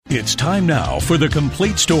It's time now for the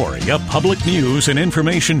complete story, a public news and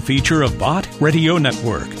information feature of Bott Radio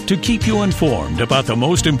Network to keep you informed about the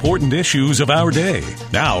most important issues of our day.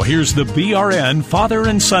 Now, here's the BRN father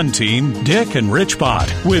and son team, Dick and Rich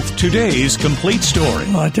Bott, with today's complete story.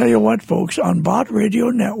 Well, I tell you what, folks, on Bott Radio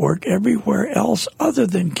Network, everywhere else other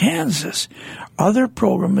than Kansas, other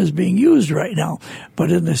program is being used right now.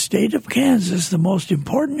 But in the state of Kansas, the most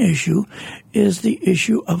important issue is the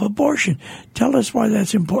issue of abortion. Tell us why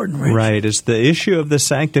that's important, Rich. Right. It's the issue of the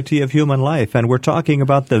sanctity of human life. And we're talking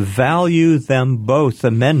about the Value Them Both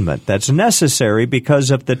Amendment that's necessary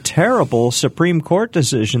because of the terrible Supreme Court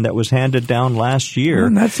decision that was handed down last year.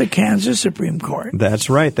 And that's the Kansas Supreme Court. That's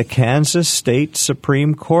right. The Kansas State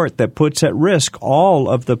Supreme Court that puts at risk all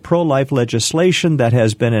of the pro-life legislation that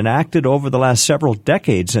has been enacted over the last several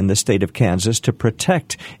decades in the state of Kansas to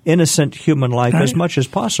protect innocent human life as much as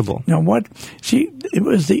possible. Now, see, it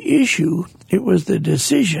was the issue, it was the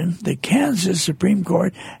decision the Kansas Supreme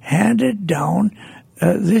Court handed down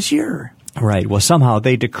this year. Right. Well, somehow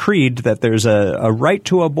they decreed that there's a right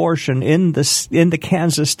to abortion in the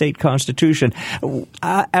Kansas state constitution.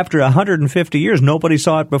 After 150 years, nobody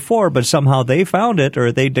saw it before, but somehow they found it,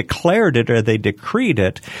 or they declared it, or they decreed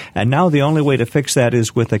it. And now the only way to fix that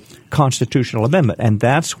is with a constitutional amendment. And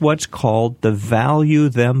that's what's called the Value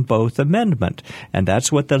Them Both Amendment. And that's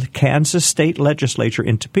what the Kansas state legislature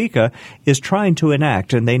in Topeka is trying to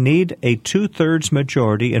enact. And they need a 2/3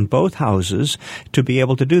 majority in both houses to be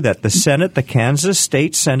able to do that. The Kansas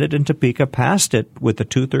State Senate in Topeka passed it with a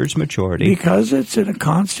 2/3 majority. Because it's in a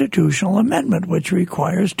constitutional amendment, which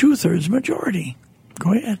requires 2/3 majority.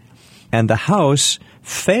 Go ahead. And the House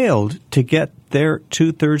failed to get their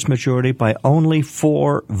 2/3 majority by only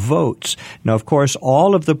 4 votes. Now, of course,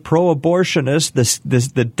 all of the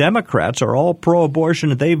pro-abortionists, the Democrats are all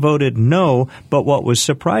pro-abortion. They voted no. But what was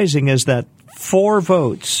surprising is that 4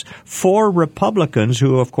 votes, 4 Republicans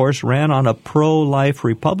who, of course, ran on a pro-life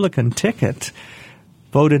Republican ticket,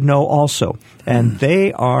 voted no also. And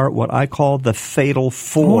they are what I call the Fatal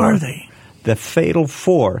Four. Who are they? The Fatal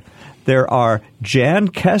Four. There are Jan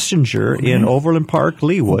Kessinger in Overland Park,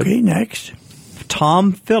 Leawood. Okay, next.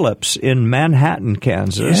 Tom Phillips in Manhattan,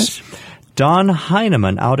 Kansas. Yes. Don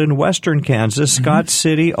Heineman out in western Kansas, Scott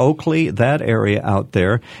City, Oakley, that area out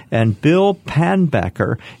there, and Bill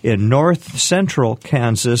Panbecker in north central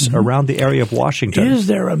Kansas, around the area of Washington. Is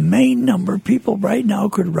there a main number people right now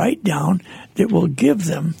could write down that will give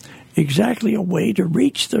them exactly a way to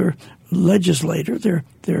reach their legislator, their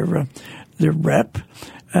rep,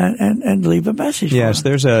 and leave a message? Yes,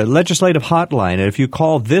 there's a legislative hotline. And if you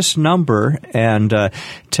call this number and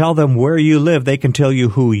tell them where you live, they can tell you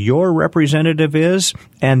who your representative is,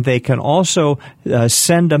 and they can also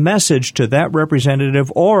send a message to that representative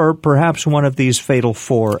or perhaps one of these Fatal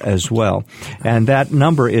Four as well. And that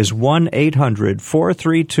number is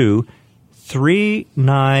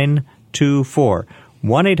 1-800-432-3924.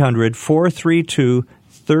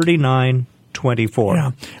 1-800-432-3924.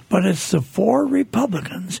 Yeah, but it's the 4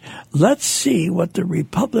 Republicans. Let's see what the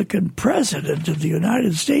Republican president of the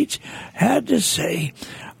United States had to say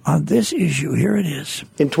on this issue. Here it is.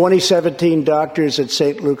 In 2017, doctors at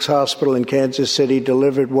St. Luke's Hospital in Kansas City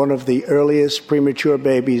delivered one of the earliest premature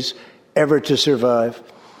babies ever to survive.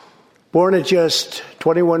 Born at just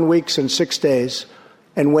 21 weeks and 6 days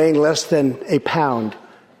and weighing less than a pound,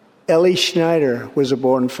 Ellie Schneider was a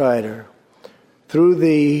born fighter. Through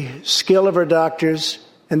the skill of her doctors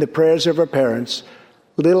and the prayers of her parents,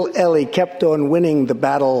 little Ellie kept on winning the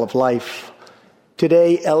battle of life.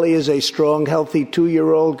 Today, Ellie is a strong, healthy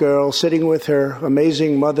 2-year-old girl sitting with her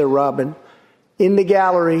amazing mother, Robin. In the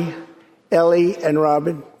gallery, Ellie and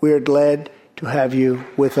Robin, we are glad to have you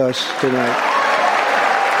with us tonight.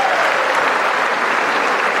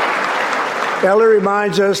 Ellie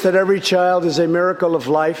reminds us that every child is a miracle of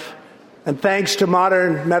life. And thanks to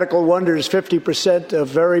modern medical wonders, 50% of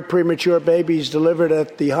very premature babies delivered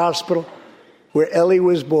at the hospital where Ellie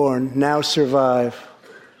was born now survive.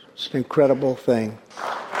 It's an incredible thing.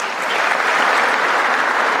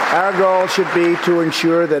 Our goal should be to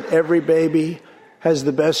ensure that every baby has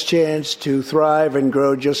the best chance to thrive and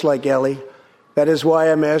grow just like Ellie. That is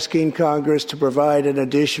why I'm asking Congress to provide an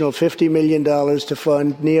additional $50 million to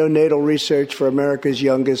fund neonatal research for America's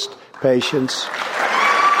youngest patients.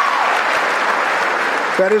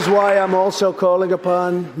 That is why I'm also calling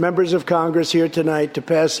upon members of Congress here tonight to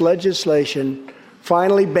pass legislation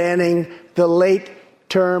finally banning the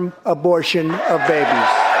late-term abortion of babies.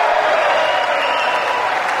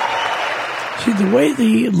 See, the way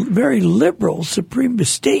the very liberal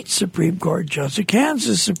state Supreme Court justice,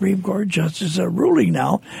 Kansas Supreme Court justices are ruling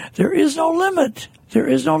now, there is no limit. There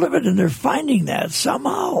is no limit, and they're finding that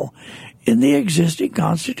somehow in the existing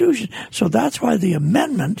Constitution. So that's why the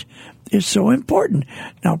amendment is so important.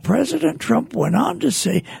 Now, President Trump went on to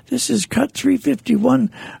say, this is cut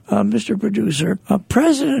 351, Mr. Producer,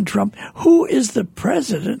 President Trump, who is the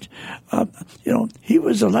president, he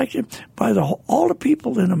was elected by all the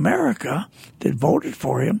people in America that voted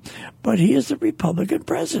for him, but he is the Republican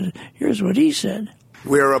president. Here's what he said.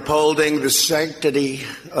 We are upholding the sanctity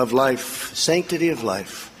of life. Sanctity of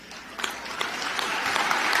life.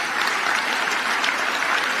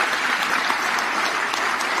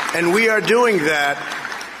 And we are doing that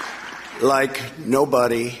like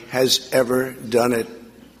nobody has ever done it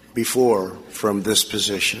before from this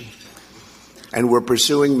position. And we're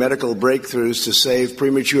pursuing medical breakthroughs to save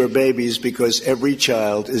premature babies because every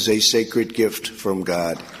child is a sacred gift from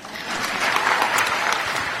God.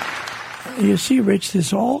 You see, Rich,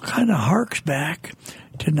 this all kind of harks back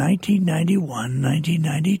to 1991,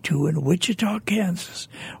 1992 in Wichita, Kansas,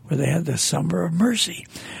 where they had the Summer of Mercy,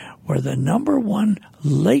 where the number one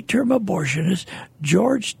late-term abortionist,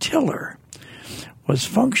 George Tiller, was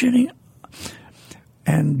functioning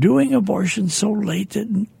and doing abortions so late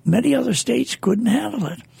that many other states couldn't handle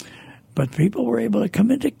it. But people were able to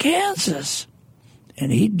come into Kansas,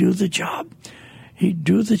 and he'd do the job. He'd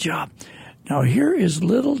do the job. Now, here is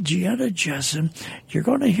little Gianna Jessen. You're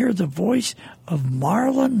going to hear the voice of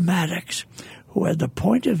Marlon Maddox, who had the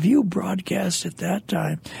Point of View broadcast at that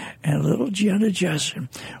time, and little Gianna Jessen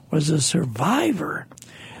was a survivor.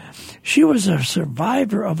 She was a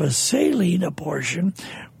survivor of a saline abortion,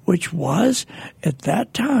 which was, at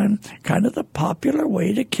that time, kind of the popular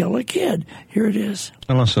way to kill a kid. Here it is.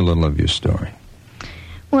 Tell us a little of your story.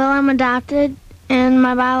 Well, I'm adopted, and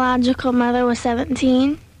my biological mother was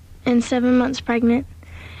 17 and 7 months pregnant,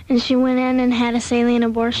 and she went in and had a saline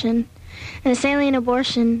abortion. And a saline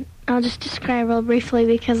abortion, I'll just describe real briefly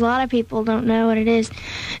because a lot of people don't know what it is.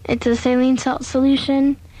 It's a saline salt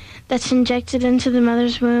solution that's injected into the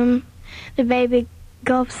mother's womb. The baby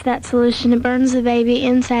gulps that solution. It burns the baby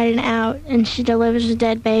inside and out, and she delivers a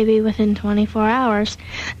dead baby within 24 hours.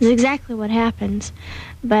 That's exactly what happens.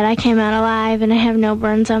 But I came out alive, and I have no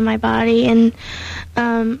burns on my body, and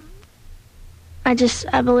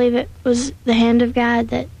I believe it was the hand of God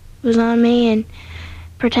that was on me and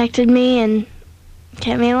protected me and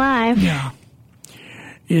kept me alive. Yeah.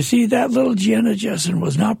 You see, that little Gianna Jessen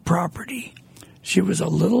was not property. She was a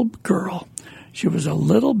little girl. She was a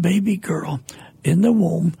little baby girl in the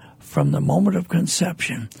womb from the moment of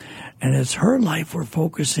conception. And it's her life we're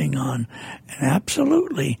focusing on. And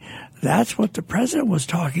absolutely, that's what the president was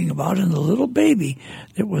talking about in the little baby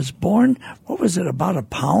that was born, what was it, about a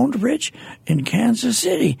pound, Rich, in Kansas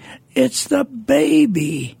City. It's the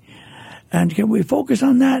baby. And can we focus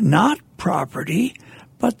on that? Not property,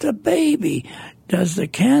 but the baby. Does the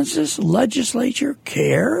Kansas legislature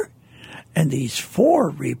care? And these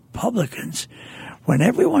 4 Republicans, when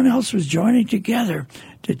everyone else was joining together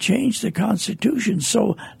to change the Constitution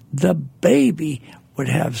so the baby would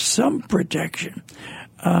have some protection.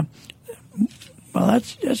 Well,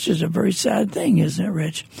 that's just a very sad thing, isn't it,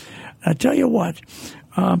 Rich? I tell you what,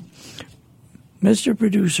 Mr.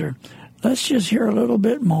 Producer, let's just hear a little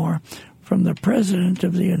bit more from the President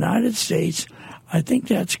of the United States. I think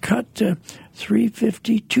that's cut to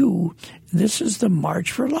 352. This is the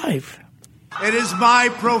March for Life. It is my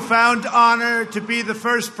profound honor to be the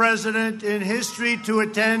first president in history to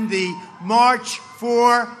attend the March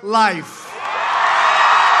for Life.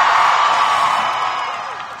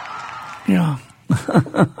 Yeah.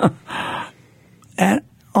 And,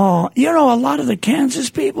 a lot of the Kansas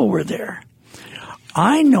people were there.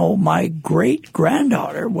 I know my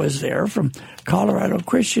great-granddaughter was there from Colorado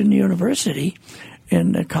Christian University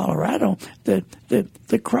in Colorado.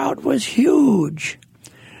 The crowd was huge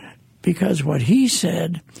because what he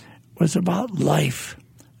said was about life.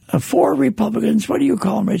 4 Republicans, what do you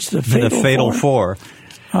call them, Rich? The fatal four.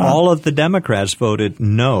 All of the Democrats voted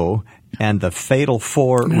no, and the fatal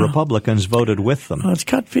 4 Republicans voted with them. Let's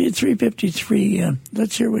cut 353.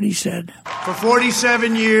 Let's hear what he said. For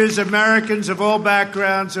 47 years, Americans of all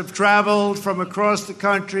backgrounds have traveled from across the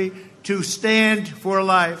country to stand for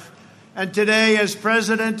life. And today, as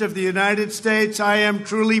President of the United States, I am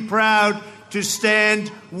truly proud to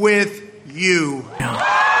stand with you.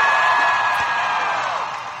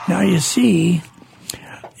 Now, you see,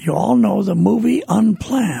 you all know the movie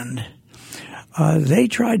Unplanned. They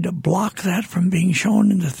tried to block that from being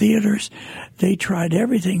shown in the theaters. They tried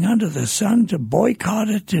everything under the sun to boycott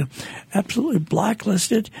it, to absolutely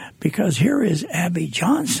blacklist it, because here is Abby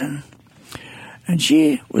Johnson. And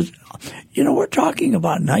she was, we're talking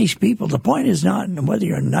about nice people. The point is not whether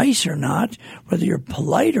you're nice or not, whether you're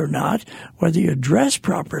polite or not, whether you dress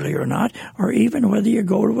properly or not, or even whether you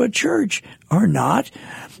go to a church or not.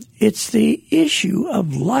 It's the issue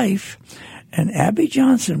of life. And Abby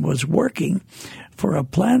Johnson was working for a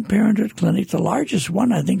Planned Parenthood clinic, the largest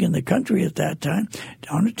one, I think, in the country at that time,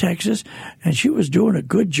 down in Texas, and she was doing a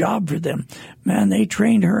good job for them. Man, they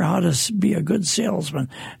trained her how to be a good salesman,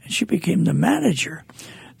 and she became the manager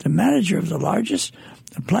of the largest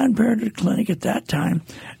Planned Parenthood clinic at that time,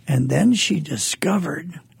 and then she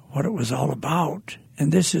discovered what it was all about.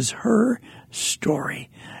 And this is her story.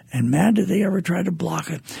 And man, did they ever try to block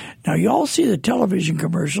it. Now, you all see the television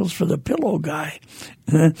commercials for the pillow guy.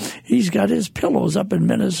 He's got his pillows up in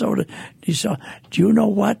Minnesota. Do you know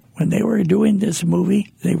what? When they were doing this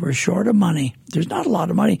movie, they were short of money. There's not a lot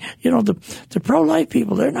of money. The pro-life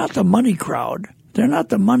people, they're not the money crowd. They're not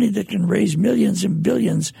the money that can raise millions and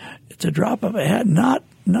billions at the drop of a hat. Not.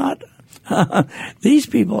 These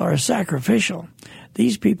people are sacrificial.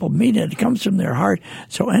 These people mean it. It comes from their heart.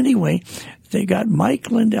 So anyway, they got Mike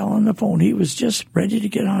Lindell on the phone. He was just ready to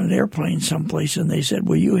get on an airplane someplace, and they said,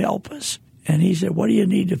 will you help us? And he said, what do you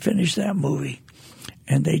need to finish that movie?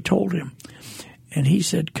 And they told him. And he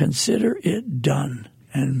said, consider it done.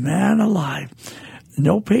 And man alive,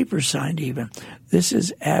 no paper signed even. This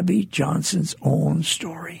is Abby Johnson's own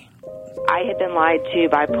story. I had been lied to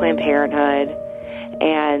by Planned Parenthood.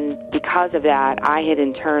 And because of that, I had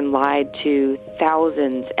in turn lied to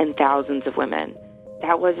thousands and thousands of women.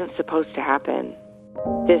 That wasn't supposed to happen.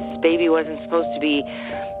 This baby wasn't supposed to be,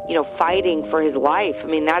 fighting for his life. I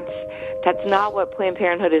mean, that's not what Planned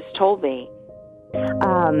Parenthood has told me.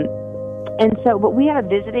 But we had a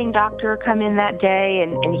visiting doctor come in that day,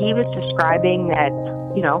 and he was describing that,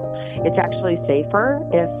 it's actually safer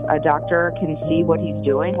if a doctor can see what he's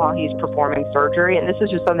doing while he's performing surgery. And this is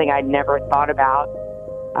just something I'd never thought about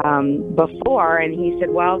before. And he said,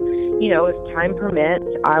 well, if time permits,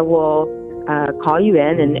 I will call you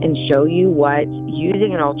in and show you what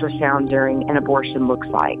using an ultrasound during an abortion looks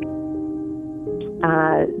like.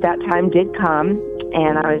 That time did come,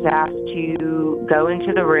 and I was asked to go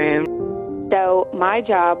into the room. So my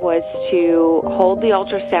job was to hold the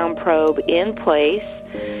ultrasound probe in place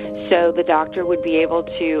so the doctor would be able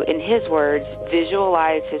to, in his words,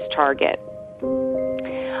 visualize his target.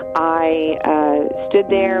 I stood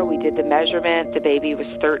there. We did the measurement. The baby was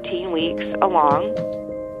 13 weeks along.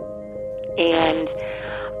 And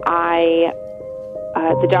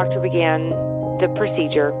the doctor began the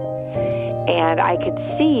procedure, and I could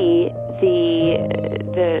see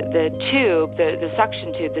the tube, the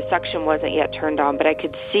suction tube. The suction wasn't yet turned on, but I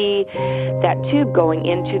could see that tube going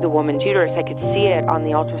into the woman's uterus. I could see it on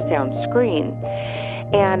the ultrasound screen.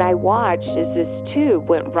 And I watched as this tube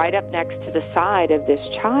went right up next to the side of this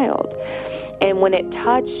child. And when it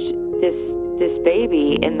touched this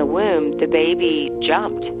baby in the womb, the baby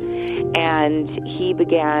jumped. And he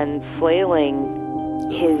began flailing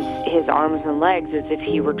his arms and legs as if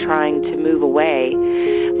he were trying to move away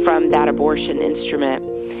from that abortion instrument.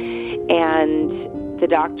 And the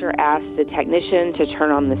doctor asked the technician to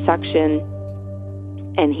turn on the suction,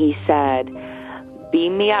 and he said,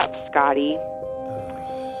 "Beam me up, Scotty."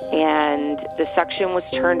 And the suction was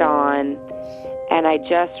turned on, and I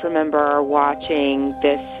just remember watching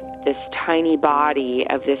this tiny body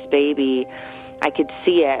of this baby. I could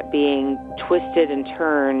see it being twisted and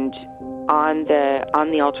turned on the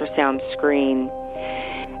ultrasound screen.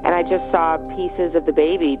 And I just saw pieces of the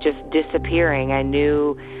baby just disappearing. I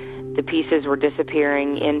knew the pieces were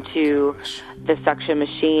disappearing into the suction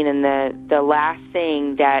machine, and the last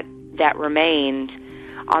thing that remained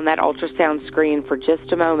on that ultrasound screen for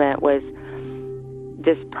just a moment was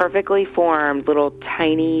this perfectly formed little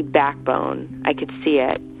tiny backbone. I could see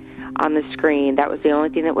it on the screen. That was the only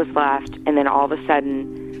thing that was left. And then all of a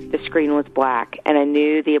sudden, the screen was black, and I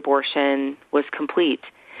knew the abortion was complete.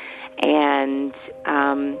 And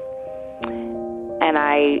I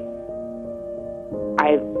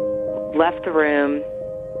left the room.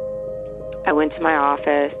 I went to my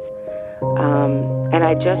office, and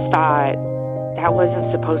I just thought, that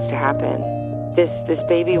wasn't supposed to happen. This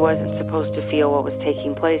baby wasn't supposed to feel what was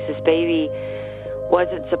taking place. This baby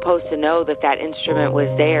wasn't supposed to know that instrument was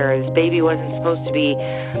there. This baby wasn't supposed to be,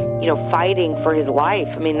 fighting for his life.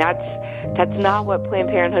 I mean, that's not what Planned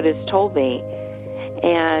Parenthood has told me.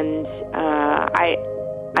 And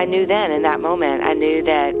I knew then, in that moment, I knew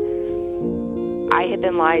that I had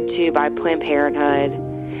been lied to by Planned Parenthood,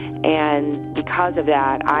 and because of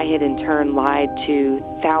that, I had in turn lied to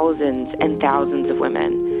thousands and thousands of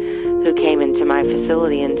women who came into my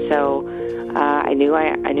facility. And so I knew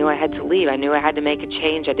I had to leave. I knew I had to make a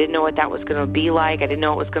change. I didn't know what that was going to be like. I didn't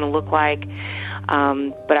know what it was going to look like,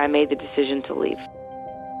 but I made the decision to leave.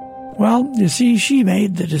 Well, you see, she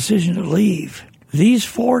made the decision to leave. These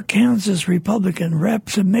 4 Kansas Republican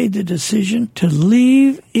reps have made the decision to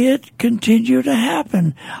leave it continue to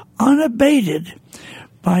happen unabated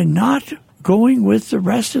by not going with the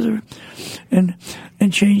rest of the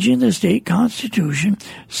and changing the state constitution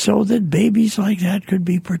so that babies like that could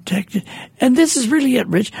be protected. And this is really it,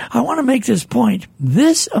 Rich. I want to make this point.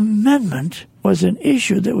 This amendment was an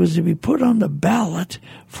issue that was to be put on the ballot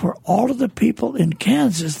for all of the people in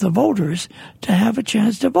Kansas, the voters, to have a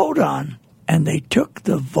chance to vote on. And they took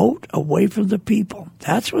the vote away from the people.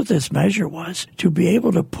 That's what this measure was, to be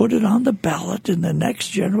able to put it on the ballot in the next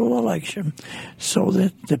general election so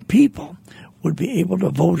that the people would be able to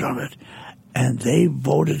vote on it. And they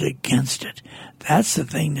voted against it. That's the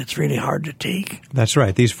thing that's really hard to take. That's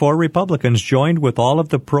right. These 4 Republicans joined with all of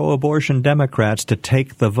the pro-abortion Democrats to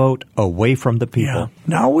take the vote away from the people. Yeah.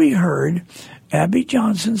 Now we heard Abby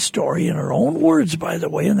Johnson's story in her own words, by the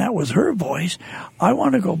way, and that was her voice. I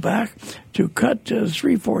want to go back to cut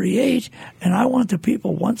 348, and I want the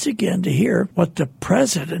people once again to hear what the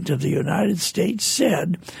President of the United States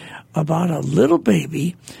said about a little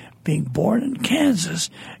baby being born in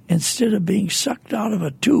Kansas instead of being sucked out of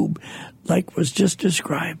a tube like was just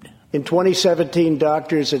described. In 2017,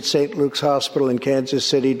 doctors at St. Luke's Hospital in Kansas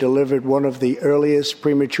City delivered one of the earliest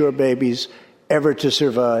premature babies ever to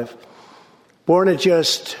survive. Born at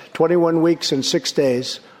just 21 weeks and 6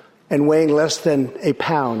 days and weighing less than a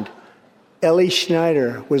pound, Ellie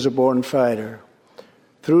Schneider was a born fighter.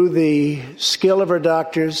 Through the skill of her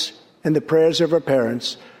doctors and the prayers of her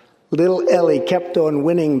parents, little Ellie kept on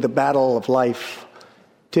winning the battle of life.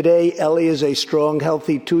 Today, Ellie is a strong,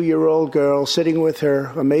 healthy 2-year-old girl sitting with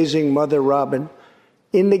her amazing mother, Robin.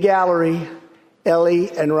 In the gallery, Ellie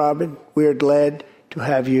and Robin, we are glad to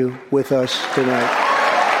have you with us tonight.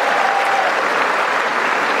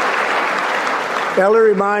 Ellie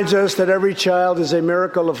reminds us that every child is a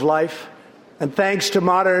miracle of life, and thanks to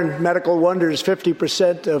modern medical wonders,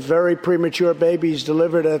 50% of very premature babies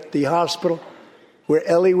delivered at the hospital where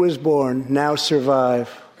Ellie was born now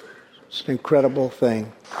survive. It's an incredible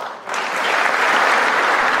thing.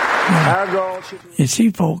 Our goal should be... You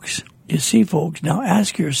see, folks, now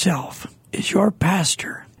ask yourself, is your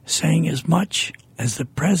pastor saying as much as the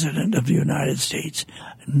President of the United States?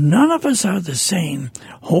 None of us are the same,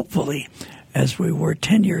 hopefully, as we were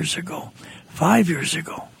 10 years ago, 5 years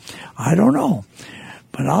ago. I don't know.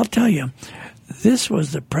 But I'll tell you, this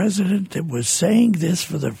was the president that was saying this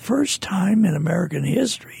for the first time in American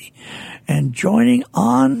history and joining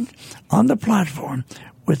on the platform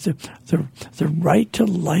with the right to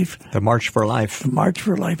life. The March for Life. The March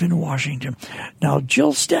for Life in Washington. Now,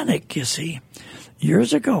 Jill Stenik, you see,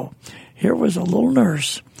 years ago, here was a little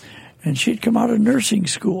nurse, and she'd come out of nursing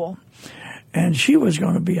school. And she was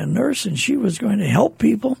going to be a nurse, and she was going to help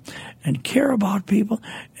people and care about people.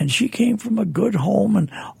 And she came from a good home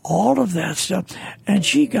and all of that stuff. And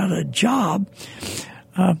she got a job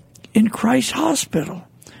in Christ Hospital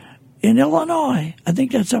in Illinois. I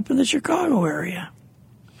think that's up in the Chicago area.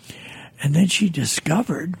 And then she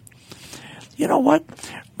discovered, you know what,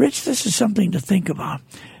 Rich, this is something to think about.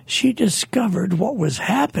 She discovered what was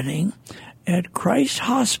happening at Christ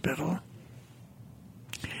Hospital.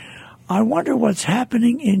 I wonder what's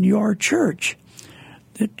happening in your church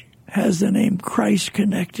that has the name Christ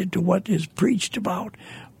connected to what is preached about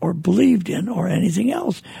or believed in or anything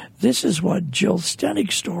else. This is what Jill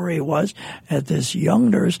Stenik's story was at this young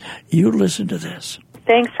nurse. You listen to this.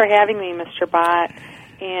 Thanks for having me, Mr. Bott.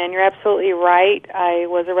 And you're absolutely right. I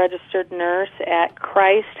was a registered nurse at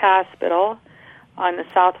Christ Hospital on the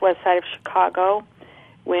southwest side of Chicago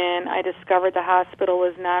when I discovered the hospital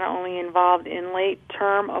was not only involved in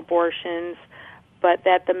late-term abortions, but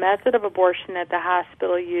that the method of abortion that the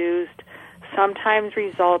hospital used sometimes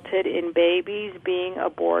resulted in babies being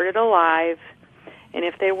aborted alive. And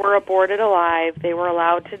if they were aborted alive, they were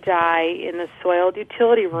allowed to die in the soiled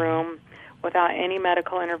utility room without any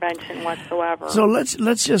medical intervention whatsoever. So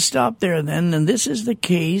let's just stop there then. And this is the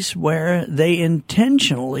case where they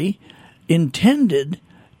intentionally intended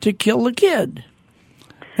to kill the kid.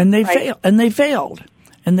 And they failed.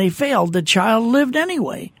 The child lived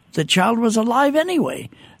anyway. The child was alive anyway.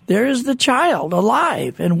 There is the child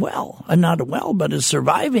alive and well. Not well, but is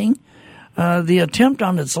surviving the attempt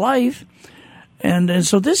on its life. And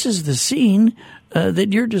so this is the scene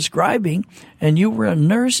that you're describing, and you were a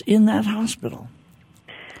nurse in that hospital.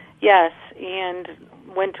 Yes, and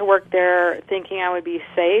went to work there thinking I would be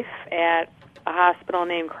safe at a hospital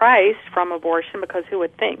named Christ from abortion, because who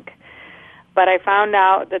would think? But I found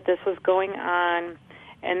out that this was going on,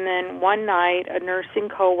 and then one night a nursing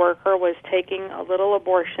coworker was taking a little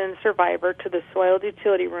abortion survivor to the soiled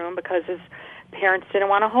utility room because his parents didn't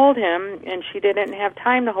want to hold him, and she didn't have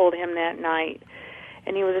time to hold him that night.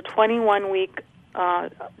 And he was a 21-week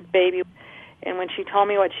baby. And when she told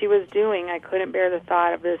me what she was doing, I couldn't bear the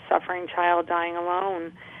thought of this suffering child dying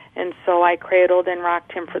alone. And so I cradled and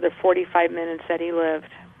rocked him for the 45 minutes that he lived.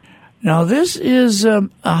 Now, this is a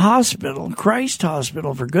hospital, Christ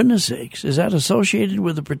Hospital, for goodness sakes. Is that associated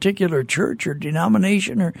with a particular church or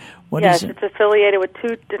denomination, or what is it? Yes, it's affiliated with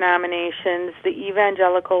two denominations, the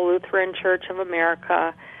Evangelical Lutheran Church of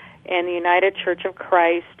America and the United Church of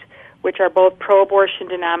Christ, which are both pro-abortion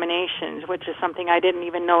denominations, which is something I didn't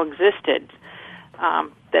even know existed,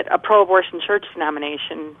 that a pro-abortion church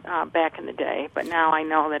denomination back in the day. But now I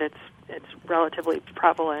know that it's relatively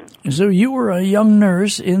prevalent. So you were a young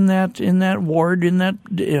nurse in that ward, in that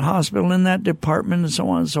hospital, in that department, and so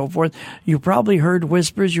on and so forth. You probably heard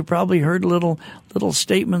whispers. You probably heard little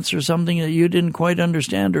statements or something that you didn't quite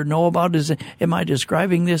understand or know about. Am I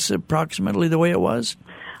describing this approximately the way it was?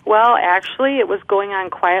 Well, actually, it was going on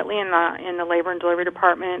quietly in the labor and delivery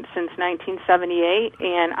department since 1978,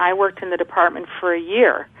 and I worked in the department for a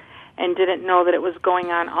year and didn't know that it was going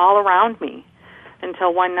on all around me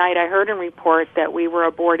until one night I heard a report that we were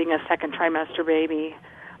aborting a second trimester baby,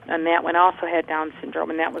 and that one also had Down syndrome,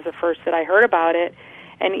 and that was the first that I heard about it.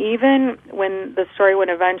 And even when the story went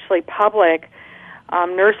eventually public,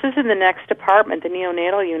 nurses in the next department, the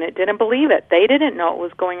neonatal unit, didn't believe it. They didn't know it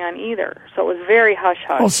was going on either. So it was very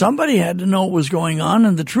hush-hush. Well, somebody had to know what was going on,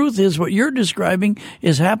 and the truth is what you're describing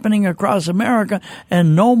is happening across America,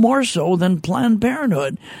 and no more so than Planned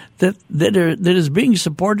Parenthood, that is being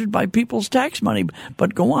supported by people's tax money.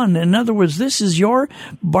 But go on. In other words, this is your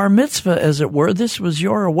bar mitzvah, as it were. This was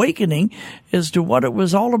your awakening as to what it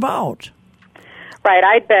was all about. Right,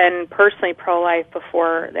 I'd been personally pro-life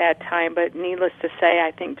before that time, but needless to say,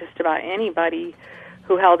 I think just about anybody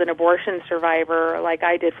who held an abortion survivor like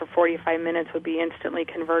I did for 45 minutes would be instantly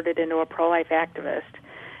converted into a pro-life activist.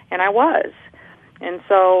 And I was. And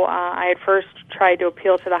so I had first tried to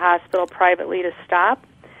appeal to the hospital privately to stop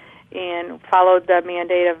and followed the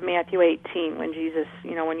mandate of Matthew 18 when Jesus,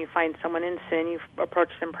 when you find someone in sin, you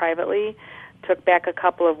approach them privately. Took back a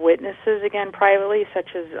couple of witnesses again privately,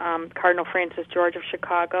 such as Cardinal Francis George of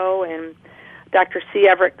Chicago and Dr. C.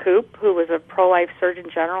 Everett Koop, who was a pro-life Surgeon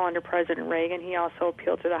General under President Reagan. He also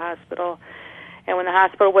appealed to the hospital. And when the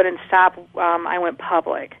hospital wouldn't stop, I went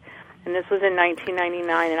public. And this was in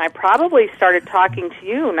 1999. And I probably started talking to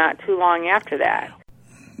you not too long after that.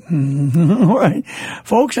 All right.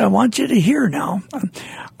 Folks, I want you to hear now.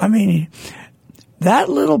 I mean, that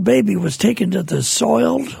little baby was taken to the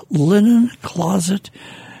soiled linen closet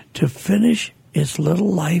to finish its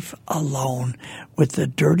little life alone with the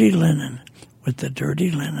dirty linen,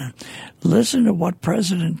 Listen to what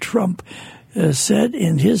President Trump said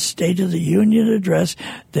in his State of the Union address,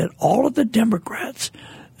 that all of the Democrats,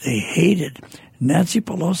 they hated. Nancy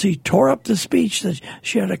Pelosi tore up the speech that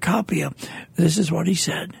she had a copy of. This is what he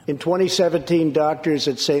said. In 2017, doctors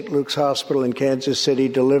at St. Luke's Hospital in Kansas City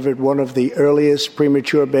delivered one of the earliest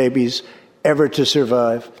premature babies ever to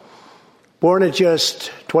survive. Born at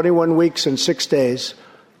just 21 weeks and 6 days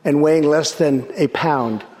and weighing less than a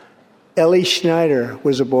pound, Ellie Schneider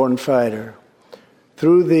was a born fighter.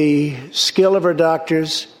 Through the skill of her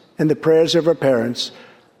doctors and the prayers of her parents,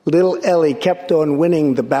 little Ellie kept on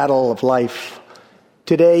winning the battle of life.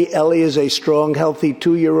 Today, Ellie is a strong, healthy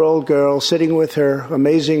 2-year-old girl sitting with her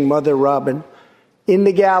amazing mother, Robin. In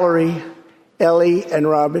the gallery, Ellie and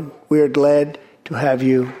Robin, we are glad to have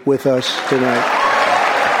you with us tonight.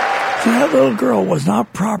 See, that little girl was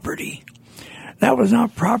not property. That was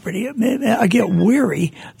not property. I get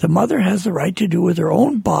weary. The mother has the right to do with her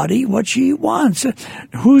own body what she wants.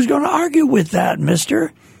 Who's going to argue with that,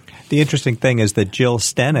 mister? The interesting thing is that Jill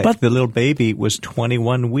Stanek, the little baby, was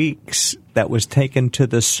 21 weeks. That was taken to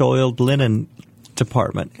the soiled linen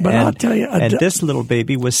department. But I'll tell you, and this little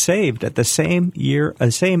baby was saved at the same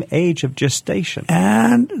age of gestation.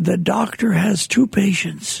 And the doctor has 2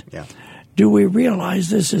 patients. Yeah. Do we realize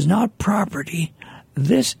this is not property?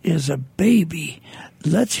 This is a baby.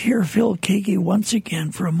 Let's hear Phil Keaggy once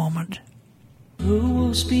again for a moment. Who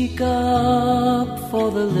will speak up for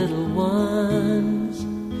the little ones?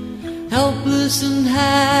 Helpless and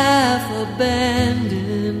half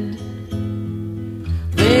abandoned.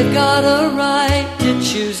 They They've got a right to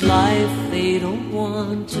choose life they don't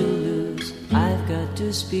want to lose. I've got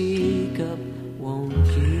to speak up, won't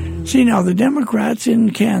you? See, now the Democrats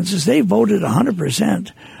in Kansas, they voted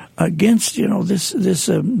 100% against, this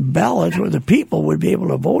ballot where the people would be able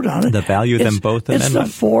to vote on it. The value them both amendment.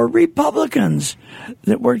 It's the 4 Republicans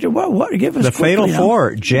that worked. What? Give us the quickly fatal now.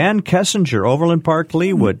 4: Jan Kessinger, Overland Park,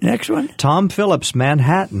 Leawood. Next one. Tom Phillips,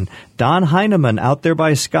 Manhattan. Don Heineman out there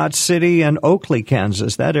by Scott City and Oakley,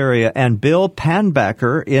 Kansas, that area. And Bill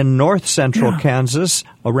Panbacker in north central Kansas,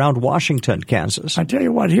 around Washington, Kansas. I tell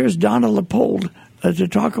you what, here's Donna Leopold to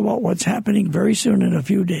talk about what's happening very soon in a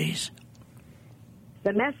few days.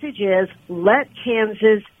 The message is, let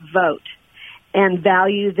Kansas vote and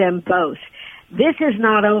value them both. This is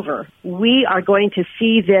not over. We are going to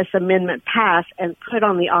see this amendment pass and put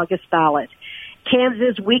on the August ballot.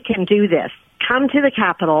 Kansas, we can do this. Come to the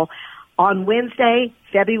Capitol on Wednesday,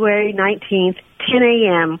 February 19th, 10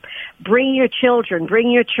 a.m. Bring your children, bring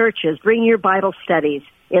your churches, bring your Bible studies.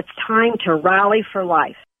 It's time to rally for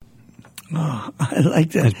life. Oh, I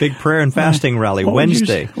like that. It's big prayer and fasting rally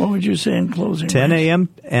Wednesday. What would you say in closing? 10 a.m.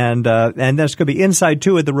 and that's going to be inside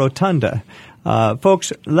too at the Rotunda.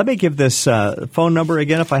 Folks, let me give this phone number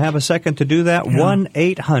again if I have a second to do that.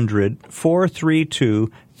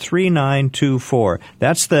 1-800-432-3924.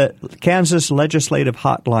 That's the Kansas Legislative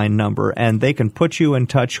Hotline number, and they can put you in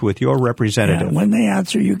touch with your representative. Yeah, when they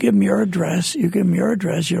answer, you give them your address,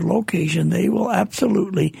 your location. They will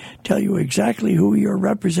absolutely tell you exactly who your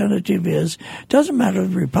representative is. Doesn't matter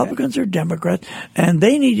if Republicans or Democrats, and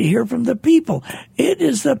they need to hear from the people. It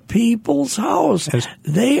is the people's house.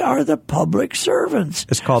 They are the public servants.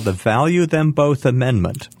 It's called the Value Them Both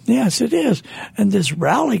Amendment. Yes, it is. And this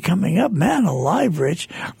rally coming up, man alive, Rich.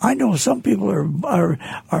 I know some people are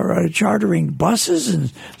chartering buses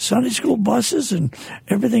and Sunday school buses and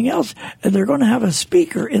everything else, and they're going to have a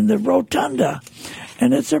speaker in the Rotunda.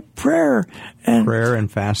 And it's a prayer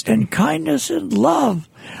and fasting and kindness and love.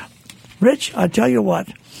 Rich, I tell you what,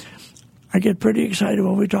 I get pretty excited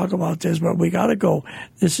when we talk about this, but we got to go.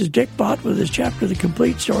 This is Dick Bott with his chapter, The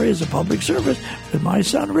Complete Story as a Public Service, with my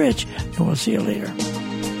son Rich, and we'll see you later.